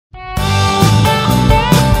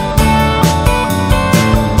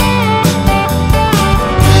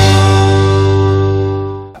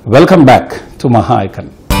Welcome back to మహా icon.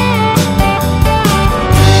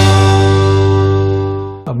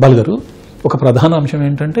 Balu గారు, ఒక ప్రధాన అంశం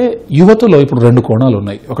ఏంటంటే యువతలో ఇప్పుడు రెండు కోణాలు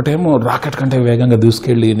ఉన్నాయి. ఒకటేమో రాకెట్ కంటే వేగంగా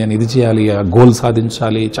దూసుకెళ్ళి నేను ఇది చేయాలి, ఆ గోల్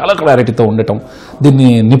సాధించాలి, చాలా క్లారిటీతో ఉండటం. దీన్ని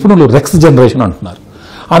నిపుణులు రెక్స్ జనరేషన్ అంటున్నారు.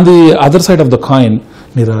 On the other side of the coin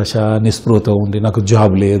నిరాశ, నిస్పృహతో ఉండి నాకు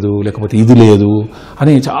జాబ్ లేదు, లేకపోతే ఇది లేదు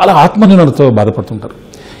అని చాలా ఆత్మనిర్భరతో బాధపడుతుంటారు.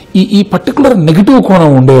 ఈ పర్టికులర్ నెగిటివ్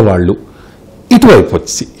కోణం ఉండేవాళ్ళు ఇటువైపు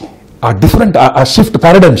వచ్చి ఆ డిఫరెంట్ ఆ షిఫ్ట్,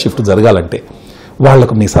 పారాడైమ్ షిఫ్ట్ జరగాలంటే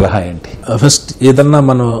వాళ్లకు మీ సలహా ఏంటి? ఫస్ట్ ఏదన్నా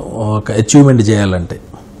మనం ఒక అచీవ్మెంట్ చేయాలంటే,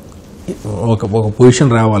 ఒక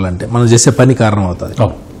పొజిషన్ రావాలంటే మనం చేసే పని కారణం అవుతుంది.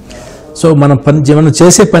 సో మనం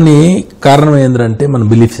చేసే పని కారణం ఏంటంటే మన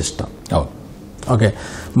బిలీఫ్ సిస్టమ్. ఓకే,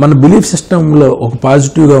 మన బిలీఫ్ సిస్టంలో ఒక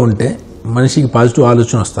పాజిటివ్గా ఉంటే మనిషికి పాజిటివ్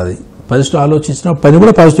ఆలోచన వస్తుంది. పాజిటివ్ ఆలోచించిన పని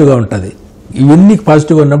కూడా పాజిటివ్గా ఉంటుంది. ఇవన్నీ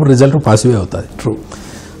పాజిటివ్గా ఉన్నప్పుడు రిజల్ట్ పాజిటివ్ అవుతుంది. ట్రూ.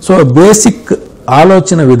 సో బేసిక్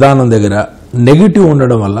ఆలోచన విధానం దగ్గర నెగిటివ్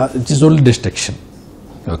ఉండడం వల్ల it is only destruction.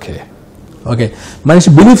 Okay, మనిషి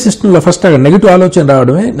బిలీఫ్ సిస్టంలో ఫస్ట్ నెగిటివ్ ఆలోచన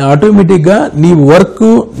రావడమే ఆటోమేటిక్గా నీ వర్క్,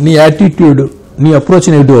 నీ యాటిట్యూడ్, నీ అప్రోచ్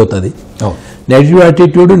నెగిటివ్ అవుతుంది. Negative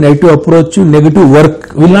attitude, negative approach, negative work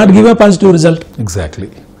will not give a positive result. Exactly.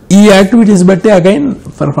 ఈ యాక్టివిటీస్ బట్టి అగైన్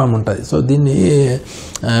పర్ఫార్మ్ ఉంటుంది. సో దీన్ని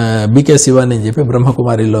బీకే శివాని అని చెప్పి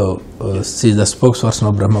బ్రహ్మకుమారిలో the spokes person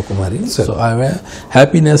of Brahma Kumari. So ఆమె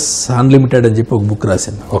హ్యాపీనెస్ అన్లిమిటెడ్ అని చెప్పి ఒక బుక్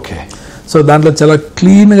రాసింది. ఓకే. సో దాంట్లో చాలా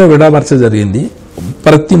క్లీన్గా విడమర్చ జరిగింది.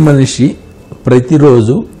 ప్రతి మనిషి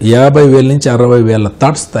ప్రతిరోజు 50,000 నుంచి 60,000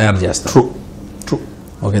 థాట్స్ తయారు చేస్తారు. ట్రూ.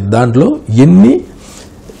 ఓకే, దాంట్లో ఎన్ని,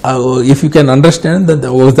 ఇఫ్ యూ కెన్ అండర్స్టాండ్,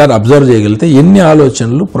 ఒకసారి అబ్జర్వ్ చేయగలిగితే ఎన్ని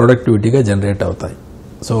ఆలోచనలు ప్రొడక్టివిటీగా జనరేట్ అవుతాయి.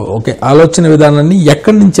 సో ఓకే, ఆలోచన విధానాన్ని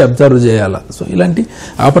ఎక్కడి నుంచి అబ్జర్వ్ చేయాలా. సో ఇలాంటి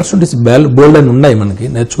ఆపర్చునిటీస్ బోల్డ్ అని ఉన్నాయి మనకి,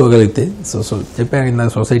 నేర్చుకోగలిగితే. సో చెప్పాను,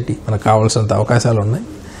 సొసైటీ మనకు కావాల్సినంత అవకాశాలు ఉన్నాయి,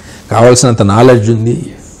 కావాల్సినంత నాలెడ్జ్ ఉంది,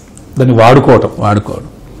 దాన్ని వాడుకోవడం.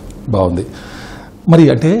 బాగుంది. మరి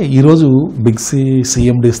అంటే ఈరోజు బిగ్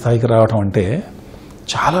సిఎండి స్థాయికి రావడం అంటే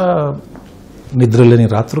చాలా నిద్రలేని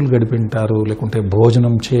రాత్రులు గడిపింటారు, లేకుంటే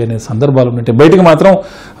భోజనం చేయని సందర్భాలు ఉంటే బయటకు మాత్రం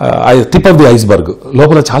టిప్ ఆఫ్ ది ఐస్బర్గ్,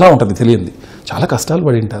 లోపల చాలా ఉంటుంది తెలియంది. చాలా కష్టాలు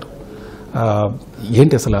పడి ఉంటారు.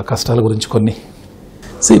 ఏంటి అసలు ఆ కష్టాల గురించి కొన్ని?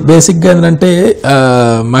 బేసిక్గా ఏంటంటే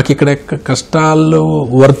మాకు ఇక్కడ కష్టాలు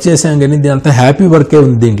వర్క్ చేసాం, కానీ దీని అంతా హ్యాపీ వర్కే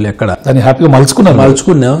ఉంది. దీంట్లో ఎక్కడ దాన్ని హ్యాపీగా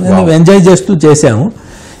మలుచుకున్నాం, ఎంజాయ్ చేస్తూ చేసాము.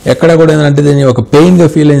 ఎక్కడ కూడా ఏంటంటే దీన్ని ఒక పెయిన్గా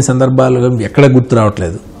ఫీల్ అయిన సందర్భాలు ఎక్కడ గుర్తు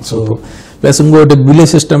రావట్లేదు. సో ప్లస్ ఇంకోటి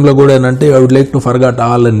బిలీఫ్ సిస్టంలో కూడా ఏంటంటే I would like to forgot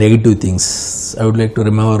all the negative things. I would like to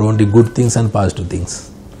remember only good things and positive things.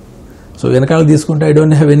 So వెనకాల తీసుకుంటే I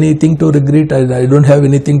don't have anything to regret, I don't have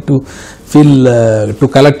anything to feel, to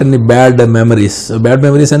collect any bad memories. Bad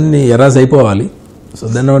memories అన్ని arise అయిపోవాలి. So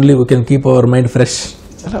then only we can keep our mind fresh.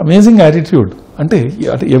 చాలా amazing attitude. అంటే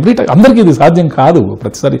every time అందరికీ ఇది సాధ్యం కాదు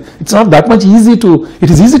ప్రతిసారి. It's not that much easy to,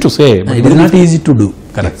 it is easy to say, it is not easy to do.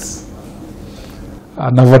 Correct.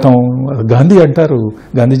 నవ్వటం, గాంధీ అంటారు,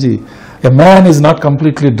 Gandhiji, a man is not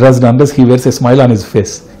completely dressed unless he wears a smile on his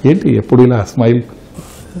face. ఏంటి ఎప్పుడు ఇలా smile?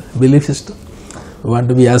 Belief system, want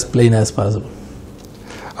to be as plain as possible.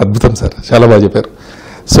 అద్భుతం sir, చాలా బాగా చెప్పారు.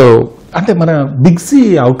 So అంటే మన బిగ్ సి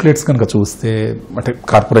అవుట్లెట్స్ కనుక చూస్తే, అంటే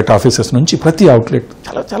కార్పొరేట్ ఆఫీసెస్ నుంచి ప్రతి అవుట్లెట్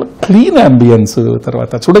చాలా చాలా క్లీన్ అంబియన్స్,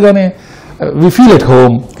 తర్వాత చూడగానే we feel at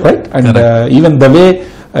home, right? And even the way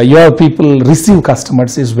your people receive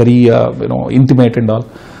customers is very intimate and all.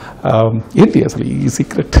 ఏంటి అసలు ఈ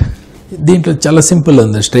సీక్రెట్? దీంట్లో చాలా సింపుల్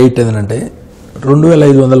ఉంది, స్ట్రైట్. ఏంటంటే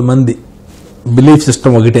 2,500 మంది బిలీఫ్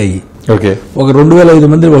సిస్టమ్ ఒకటే అయ్యి, ఓకే, ఒక 2,500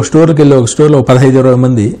 మంది ఒక స్టోర్కి వెళ్ళి, ఒక స్టోర్లో 15-20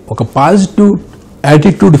 మంది ఒక పాజిటివ్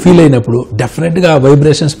యాటిట్యూడ్ ఫీల్ అయినప్పుడు డెఫినెట్గా ఆ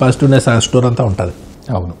వైబ్రేషన్స్, పాజిటివ్నెస్ ఆ స్టోర్ అంతా ఉంటుంది.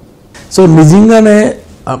 అవును. సో నిజంగానే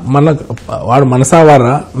వాడు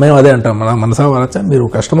మనసావారా, మేము అదే అంటాం, మన మనసావారా, మీరు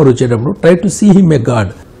కస్టమర్ వచ్చేటప్పుడు try to see him a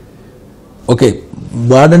God. Okay,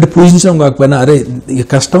 God అంటే పూజించడం కాకపోయినా, అరే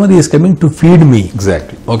customer is coming to feed me.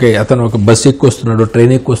 Exactly. Okay, అతను ఒక బస్సు ఎక్కువ వస్తున్నాడు,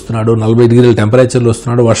 ట్రైన్ ఎక్కువ వస్తున్నాడు, 40 డిగ్రీల టెంపరేచర్లో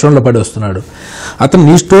వస్తున్నాడు, వర్షంలో పడి వస్తున్నాడు, అతను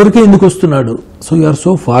నీ స్టోర్కే ఎందుకు వస్తున్నాడు? So you are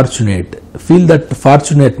so fortunate, feel that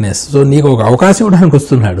ఫార్చునేట్నెస్. So నీకు ఒక అవకాశం ఇవ్వడానికి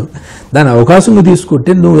వస్తున్నాడు, దాని అవకాశంగా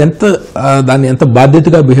తీసుకుంటే నువ్వు దాన్ని ఎంత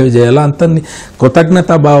బాధ్యతగా బిహేవ్ చేయాలో అంత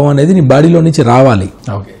కృతజ్ఞతా భావం అనేది నీ బాడీలో నుంచి రావాలి.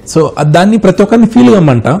 ఓకే. సో దాన్ని ప్రతి ఒక్కరిని ఫీల్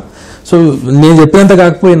కమ్మంట. సో నేను చెప్పినంత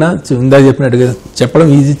కాకపోయినా, ఇందాక చెప్పినట్టుగా చెప్పడం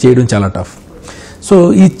ఈజీ, చేయడం చాలా టఫ్. సో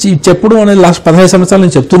ఈ చెప్పడం అనేది లాస్ట్ 15 సంవత్సరాలు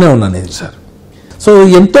నేను చెప్తూనే ఉన్నాను ఇది సార్. సో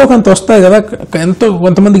ఎంతో కొంత వస్తాయి కదా, ఎంతో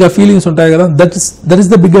కొంతమందికి ఆ ఫీలింగ్స్ ఉంటాయి కదా, that is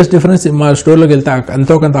the biggest difference. మా స్టోర్లోకి వెళ్తే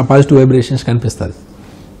ఎంతో కొంత పాజిటివ్ వైబ్రేషన్స్ కనిపిస్తుంది.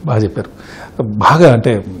 బాగా చెప్పారు. బాగా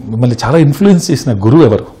అంటే మిమ్మల్ని చాలా ఇన్ఫ్లుయెన్స్ చేసిన గురువు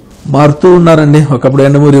ఎవరు? మారుతూ ఉన్నారండి. ఒకప్పుడు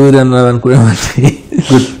ఎండమూరి ఊరి అన్నారు అనుకునేవాడిని.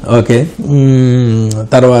 ఓకే,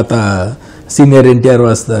 తర్వాత senior NTR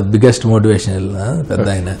was the biggest motivational పెద్ద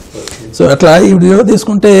ఆయన. సో అట్లా ఇప్పుడు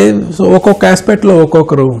తీసుకుంటే సో ఒక్కొక్క ఆస్పెక్ట్లో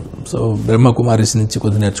ఒక్కొక్కరు. సో బ్రహ్మకుమారిస్ నుంచి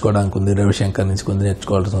కొద్ది నేర్చుకోవడానికి ఉంది, రవిశంకర్ నుంచి కొద్ది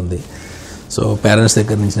నేర్చుకోవాల్సి ఉంది, సో పేరెంట్స్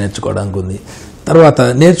దగ్గర నుంచి నేర్చుకోవడానికి ఉంది, తర్వాత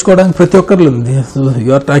నేర్చుకోవడానికి ప్రతి ఒక్కరు ఉంది. So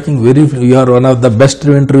you are talking you are one of the best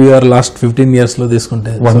interviewer last 15 years లో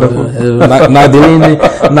తీసుకుంటే. నాకు తెలియని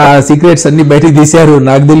నా సీక్రెట్స్ అన్ని బయటికి తీశారు,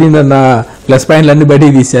 నాకు తెలియని నా ప్లస్ పాయింట్లు అన్ని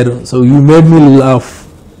బయటికి తీశారు. So you made me laugh.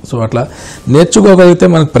 So అట్లా నేర్చుకోగలిగితే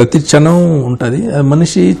మనకు ప్రతి క్షణం ఉంటుంది.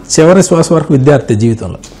 మనిషి చివరి శ్వాస వరకు విద్యార్థి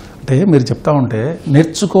జీవితంలో. అంటే మీరు చెప్తా ఉంటే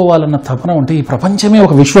నేర్చుకోవాలన్న తపన ఉంటే ఈ ప్రపంచమే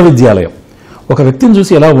ఒక విశ్వవిద్యాలయం. ఒక వ్యక్తిని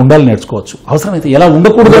చూసి ఎలా ఉండాలి నేర్చుకోవచ్చు, అవసరమైతే ఎలా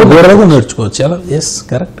ఉండకూడదు నేర్చుకోవచ్చు. చాలా ఎస్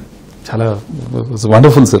కరెక్ట్, చాలా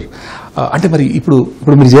వండర్ఫుల్ సార్. అంటే మరి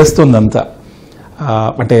ఇప్పుడు మీరు చేస్తుందంతా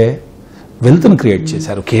అంటే వెల్త్ను క్రియేట్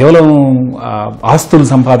చేశారు. కేవలం ఆస్తులు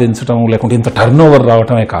సంపాదించడం లేకుంటే ఇంత టర్న్ ఓవర్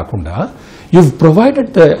రావటమే కాకుండా you've provided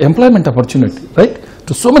employment opportunity, right,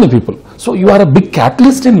 to so many people. So you are a big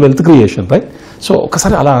catalyst in wealth creation, right? So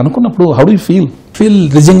ఒకసారి అలా అనుకున్నప్పుడు how do you feel? Feel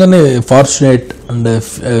నిజంగానే fortunate and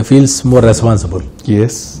feels more responsible.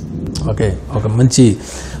 yes okay, ఒక మంచి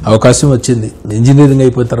అవకాశం వచ్చింది. Engineering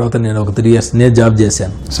అయిపోయిన తర్వాత నేను ఒక 3 years నేను జాబ్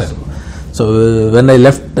చేశాను. సరే. So when I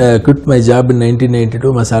quit my job in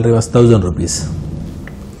 1992 my salary was 1000 rupees.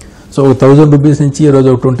 So 1000 rupees నుంచి ఈరోజు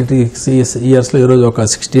ఒక 26 yearsలో ఈరోజు ఒక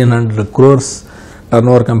 1600 crores టర్న్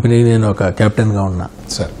ఓవర్ కంపెనీ నేను ఒక కెప్టెన్గా ఉన్నా.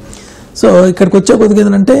 సార్, సో ఇక్కడికి వచ్చే కొద్దిగా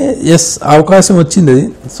ఏంటంటే ఎస్ అవకాశం వచ్చింది.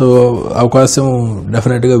 సో అవకాశం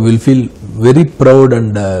డెఫినెట్గా will feel very proud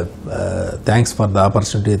and thanks for the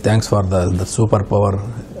opportunity, thanks for the super power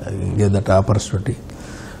give that opportunity.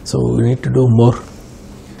 So we need to do more.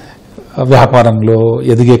 వ్యాపారంలో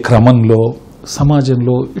ఎదిగే క్రమంలో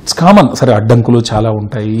సమాజంలో ఇట్స్ కామన్, సరే అడ్డంకులు చాలా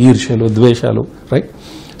ఉంటాయి, ఈర్ష్యలు ద్వేషాలు, రైట్?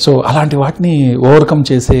 సో అలాంటి వాటిని ఓవర్కమ్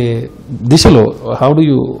చేసే దిశలో how do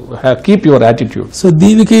you keep your attitude? So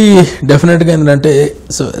దీనికి డెఫినెట్గా ఏంటంటే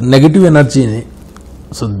సో నెగటివ్ ఎనర్జీని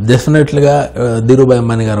సో డెఫినెట్గా ధీరుభాయ్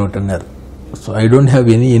అంబానీ గారు ఒకటి అన్నారు. So I don't have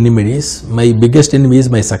any ఎనిమిడీస్, my biggest enemy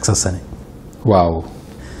is my success అని. Wow.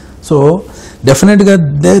 So definitely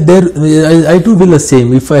I too feel the same.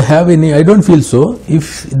 If I have any, I don't feel so. If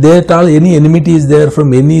there are any enmity is there from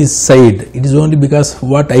any side, it is only because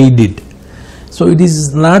what I did. So it is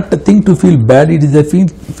not a thing to feel bad, it is a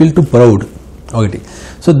feel to proud. Okay.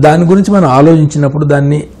 So దాని గురించి మనం ఆలోచించినప్పుడు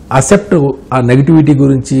దాన్ని accept, ఆ negativity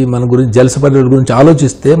గురించి మన గురించి జలసపడే గురించి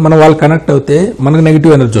ఆలోచిస్తే మనం వాళ్ళు కనెక్ట్ అవుతే మనకు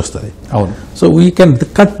నెగిటివ్ ఎనర్జీ వస్తుంది. అవును. So we can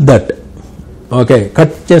cut that. Okay,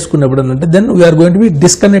 cut చేసుకున్నప్పుడు అంటే then we are going to be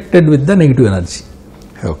disconnected with the negative energy.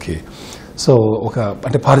 Okay. So ఒక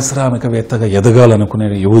అంటే పారిశ్రామికవేత్తగా ఎదగాలనుకునే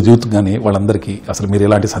యూత్ కానీ వాళ్ళందరికీ అసలు మీరు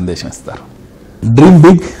ఎలాంటి సందేశం ఇస్తారు? Dream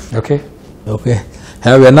big. Okay. Okay,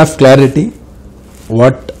 have enough clarity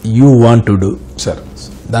what you want to do. Sir,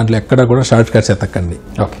 దాంట్లో ఎక్కడ కూడా షార్ట్ కట్స్ ఎత్తకండి.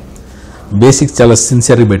 ఓకే. బేసిక్స్ చాలా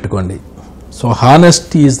సిన్సియర్గా పెట్టుకోండి. So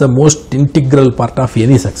honesty is the most integral part of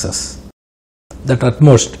any success. That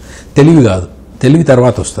utmost. తెలివి కాదు, తెలివి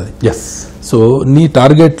తర్వాత వస్తుంది. ఎస్. సో నీ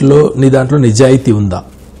టార్గెట్లో నీ దాంట్లో నిజాయితీ ఉందా,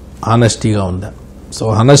 హానెస్టీగా ఉందా? సో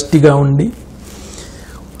హానెస్టీగా ఉండి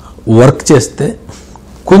వర్క్ చేస్తే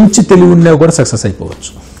కొంచెం తెలివి ఉన్నా కూడా సక్సెస్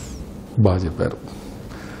అయిపోవచ్చు. బాగా చెప్పారు.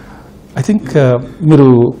 ఐ థింక్ మీరు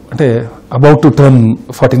అంటే అబౌట్ టు టర్న్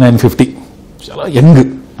 49-50, చాలా యంగ్,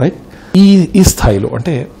 రైట్? ఈ స్థాయిలో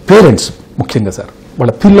అంటే పేరెంట్స్ ముఖ్యంగా సార్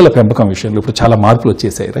వాళ్ళ పిల్లల పెంపకం విషయంలో ఇప్పుడు చాలా మార్పులు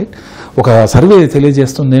వచ్చేసాయి, రైట్? ఒక సర్వే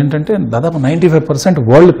తెలియజేస్తుంది ఏంటంటే దాదాపు 95%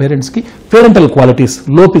 వరల్డ్ పేరెంట్స్కి parental qualities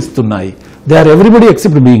లోపిస్తున్నాయి. They are everybody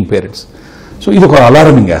except being parents. So ఇది ఒక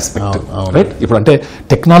అలారమింగ్ ఆస్పెక్ట్, రైట్? ఇప్పుడు అంటే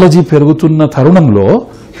టెక్నాలజీ పెరుగుతున్న తరుణంలో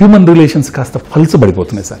హ్యూమన్ రిలేషన్స్ కాస్త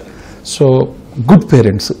పలుచబడిపోతున్నాయి సార్. సో గుడ్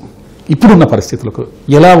పేరెంట్స్ ఇప్పుడున్న పరిస్థితులకు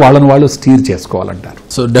ఎలా వాళ్ళని వాళ్ళు స్టీర్ చేసుకోవాలంటారు?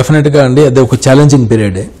 సో డెఫినెట్గా అండి అది ఒక ఛాలెంజింగ్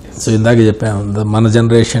పీరియడే. సో ఇందాక చెప్పాను మన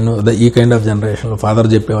జనరేషన్, ఈ కైండ్ ఆఫ్ జనరేషన్లో ఫాదర్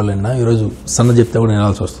చెప్పేవాళ్ళైనా ఈరోజు సన్న చెప్తే కూడా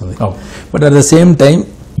వినాల్సి వస్తుంది. But at the same time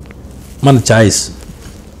మన చాయిస్.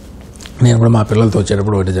 నేను కూడా మా పిల్లలతో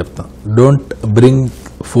వచ్చేటప్పుడు ఒకటి చెప్తాను, don't bring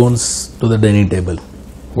phones to the dining table.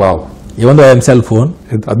 Wow. Even though I am cell phone,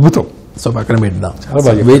 అద్భుతం. సో పక్కన పెడదాం. చాలా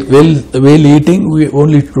well eating we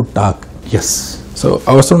only to talk. Yes. So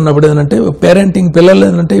అవసరం ఉన్నప్పుడు ఏంటంటే పేరెంటింగ్ పిల్లలు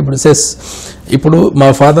ఏంటంటే ఇప్పుడు మా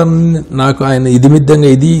ఫాదర్ నాకు ఆయన ఇది మిద్దంగా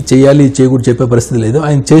ఇది చేయాలి చేయకూడదు చెప్పే పరిస్థితి లేదు.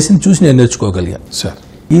 ఆయన చేసింది చూసి నేను నేర్చుకోగలిగా. సార్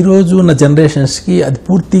ఈ రోజు ఉన్న జనరేషన్స్కి అది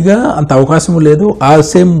పూర్తిగా అంత అవకాశం లేదు, ఆ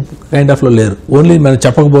సేమ్ కైండ్ ఆఫ్లో లేరు. ఓన్లీ మనం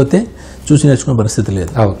చెప్పకపోతే చూసి నేర్చుకునే పరిస్థితి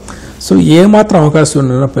లేదు. సో ఏ మాత్రం అవకాశం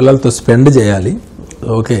ఉన్నా పిల్లలతో స్పెండ్ చేయాలి.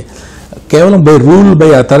 ఓకే, కేవలం బై రూల్ బై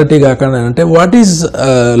అథారిటీ కాకుండా అంటే what is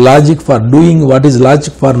logic for doing, what is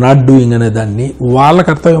logic for not doing అనే దాన్ని వాళ్ళ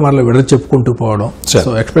కర్తవ్యం వాళ్ళ విడ చెప్పుకుంటూ పోవడం.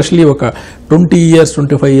 సో ఎస్పెషల్లీ ఒక 20 years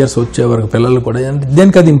 25 years వచ్చే వరకు పిల్లలు కూడా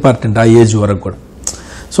దేనికి అది ఇంపార్టెంట్ ఆ ఏజ్ వరకు కూడా.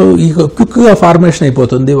 సో ఇక క్విక్గా ఫార్మేషన్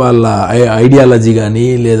అయిపోతుంది వాళ్ళ ఐడియాలజీ కానీ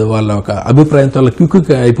లేదా వాళ్ళ ఒక అభిప్రాయంతో వాళ్ళ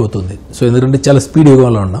క్విక్గా అయిపోతుంది. సో ఎందుకంటే చాలా స్పీడ్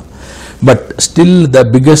యుగంలో ఉన్నాం. But still the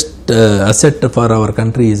biggest asset for our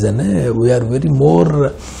country is అనే we are very more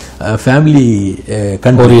family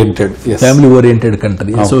oriented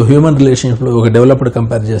country. So human relationship లో ఒక డెవలప్డ్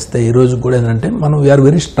కంపేర్ చేస్తే ఈ రోజు కూడా ఏంటంటే మనం we are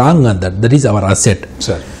very strong on that is our asset.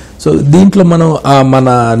 So దీంట్లో మనం మన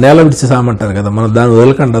నేల విడిచి సామంటారు కదా, మనం దాన్ని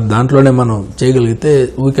వదలకుండా దాంట్లోనే మనం చేయగలిగితే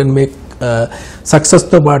వీ కెన్ మేక్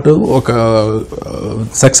సక్సెస్తో పాటు ఒక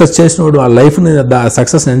సక్సెస్ చేసినప్పుడు ఆ లైఫ్ని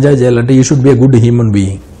సక్సెస్ ఎంజాయ్ చేయాలంటే you should be a good human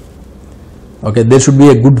being. Okay, there should be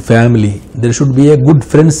a good family, there should be a good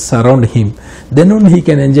friends around him, then only he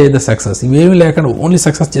can enjoy the success. ఇవేమి లేకుండా only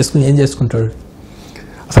success చేసుకుని ఏం చేసుకుంటాడు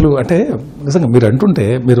అసలు? అంటే నిజంగా మీరు అంటుంటే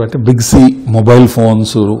మీరు అంటే బిగ్ సి మొబైల్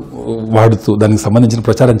ఫోన్స్ వాడుతూ దానికి సంబంధించిన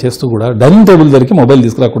ప్రచారం చేస్తూ కూడా డైనింగ్ టేబుల్ దగ్గరికి మొబైల్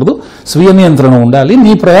తీసుకురాకూడదు, స్వీయ నియంత్రణ ఉండాలి,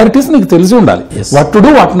 నీ ప్రయారిటీస్ నీకు తెలిసి ఉండాలి,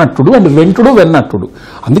 వట్టుడు వాటినట్టుడు అండ్ వెంటుడు వెన్నట్టుడు.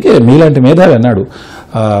 అందుకే మీలాంటి మేధావి అన్నాడు,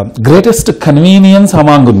 greatest convenience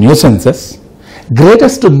among న్యూసెన్సెస్,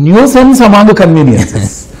 greatest nuisance among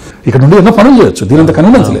conveniences. ఇక్కడ నుండి ఎన్నో పనులు చేయొచ్చు, దీనంత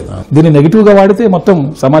కన్వీనియన్స్ లేదు. దీన్ని నెగిటివ్ గా వాడితే మొత్తం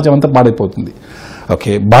సమాజం అంతా పాడైపోతుంది.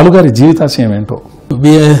 ఓకే, బాలుగారి జీవితాశయం ఏంటో?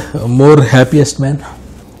 B a more happiest man.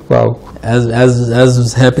 Wow.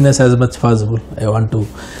 as happiness as much possible. I want to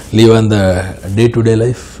live on the day-to-day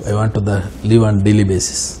life. I want to live on daily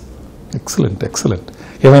basis. Excellent excellent.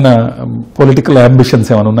 ఏమైనా పొలిటికల్ అంబిషన్స్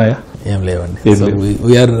ఏమైనా ఉన్నాయా? ఏం లేవండి.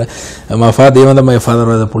 We are మా father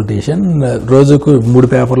was a politician. రోజుకు 3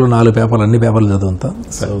 పేపర్లు 4 పేపర్లు అన్ని పేపర్లు చదువుతాం.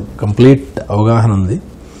 సో కంప్లీట్ అవగాహన ఉంది.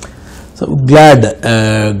 So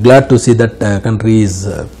glad to see that country is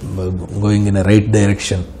going in a right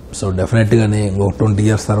direction. So డెఫినెట్గానే ఒక 20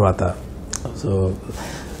 years తర్వాత సో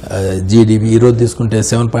జీడిపి ఈరోజు తీసుకుంటే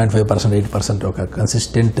 7.5% 8% ఒక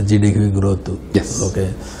కన్సిస్టెంట్ జీడిపి గ్రోత్. ఓకే,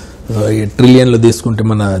 ట్రిలియన్లో తీసుకుంటే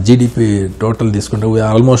మన జీడిపి టోటల్ తీసుకుంటే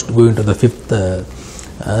we are almost going to the 5th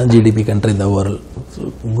GDP country in the world. So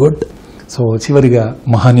good. So చివరిగా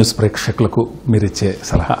మహాన్యూస్ ప్రేక్షకులకు మీరు ఇచ్చే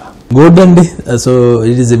సలహా? గుడ్ అండి. So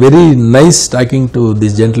it is a very nice talking to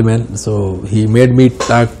this gentlemen. So he made me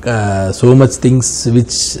talk so much things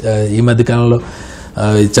which ఈ మధ్య కాలంలో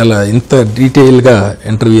చాలా ఇంత డీటెయిల్గా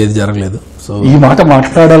ఇంటర్వ్యూ ఏది జరగలేదు. సో ఈ మాట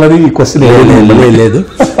మాట్లాడాలని క్వశ్చన్ లేదు.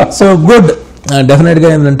 So good. డెఫినెట్గా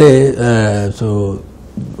ఏంటంటే సో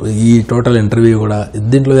ఈ టోటల్ ఇంటర్వ్యూ కూడా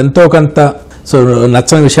దీంట్లో ఎంతో కొంత సో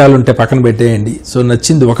నచ్చని విషయాలు ఉంటే పక్కన పెట్టేయండి. సో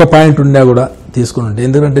నచ్చింది ఒక పాయింట్ ఉన్నా కూడా తీసుకుని ఉంటే,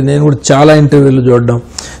 ఎందుకంటే నేను కూడా చాలా ఇంటర్వ్యూలు చూడడం,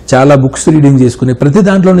 చాలా బుక్స్ రీడింగ్ చేసుకుని ప్రతి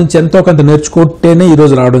దాంట్లో నుంచి ఎంతో కొంత నేర్చుకుంటేనే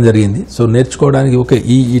ఈరోజు రావడం జరిగింది. సో నేర్చుకోవడానికి ఒక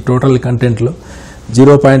ఈ టోటల్ కంటెంట్లో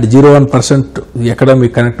 0.01% ఎక్కడ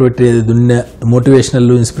మీకు కనెక్టివిటీ ఉన్నా,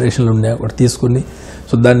 మోటివేషనల్ ఇన్స్పిరేషనల్ ఉన్నా ఒకటి తీసుకుని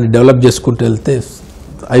సో దాన్ని డెవలప్ చేసుకుంటూ వెళ్తే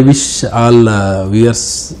I wish all viewers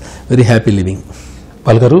very happy living.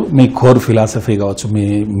 పల్గారు, me core philosophy కావచ్చు, మీ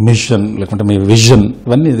మిషన్ లేకుంటే మీ విజన్,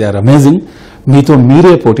 ఇవన్నీ దే ఆర్ అమేజింగ్. మీతో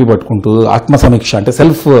మీరే పోటీ పట్టుకుంటూ ఆత్మ సమీక్ష అంటే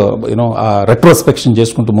సెల్ఫ్ రెట్రోస్పెక్షన్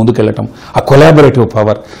చేసుకుంటూ ముందుకెళ్ళటం, ఆ collaborative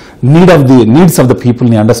power, needs of the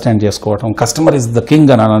పీపుల్ని అండర్స్టాండ్ చేసుకోవటం, కస్టమర్ ఇస్ ద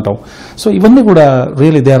కింగ్ అని అనటం. సో ఇవన్నీ కూడా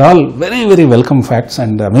really they are all very very welcome facts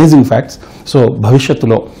and amazing facts. So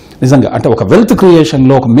భవిష్యత్తులో నిజంగా అంటే ఒక వెల్త్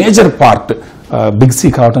క్రియేషన్లో ఒక మేజర్ పార్ట్ బిగ్ సి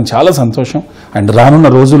కావటం చాలా సంతోషం. అండ్ రానున్న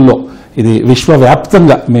రోజుల్లో ఇది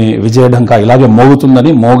విశ్వవ్యాప్తంగా మీ విజయఢంకా ఇలాగే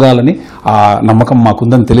మోగాలని ఆ నమ్మకం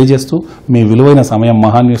మాకుందని తెలియజేస్తూ మీ విలువైన సమయం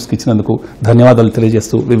మహాన్యూస్కి ఇచ్చినందుకు ధన్యవాదాలు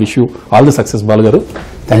తెలియజేస్తూ we wish you all the success Balu గారు.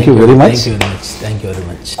 Thank you very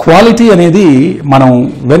much. Quality అనేది మనం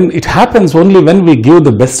when it happens only when we give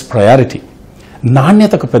the best priority.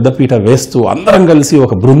 నాణ్యతకు పెద్దపీట వేస్తూ అందరం కలిసి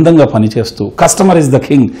ఒక బృందంగా పనిచేస్తూ customer is the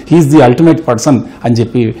king, he's the ultimate person అని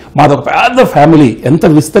చెప్పి మాదొక పెద్ద ఫ్యామిలీ, ఎంత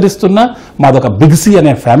విస్తరిస్తున్నా మాదొక బిగ్ సి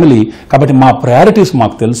అనే ఫ్యామిలీ. కాబట్టి మా ప్రయారిటీస్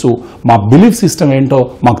మాకు తెలుసు, మా బిలీఫ్ సిస్టమ్ ఏంటో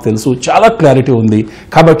మాకు తెలుసు, చాలా క్లారిటీ ఉంది.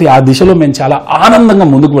 కాబట్టి ఆ దిశలో మేము చాలా ఆనందంగా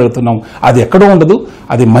ముందుకు వెళుతున్నాం. అది ఎక్కడో ఉండదు,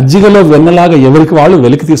 అది మజ్జిగలో వెన్నలాగా ఎవరికి వాళ్ళు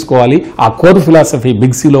వెలికి తీసుకోవాలి. ఆ కోర్ ఫిలాసఫీ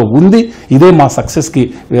బిగ్ సిలో ఉంది. ఇదే మా సక్సెస్కి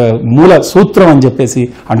మూల సూత్రం అని చెప్పేసి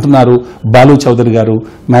అంటున్నారు బాలు చౌదరి గారు,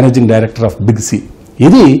 managing director of big C.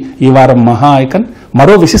 ఇది ఈ వారం మహా ఐకన్.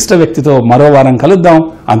 మరో విశిష్ట వ్యక్తితో మరో వారం కలుద్దాం.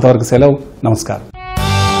 అంతవరకు సెలవు. నమస్కారం.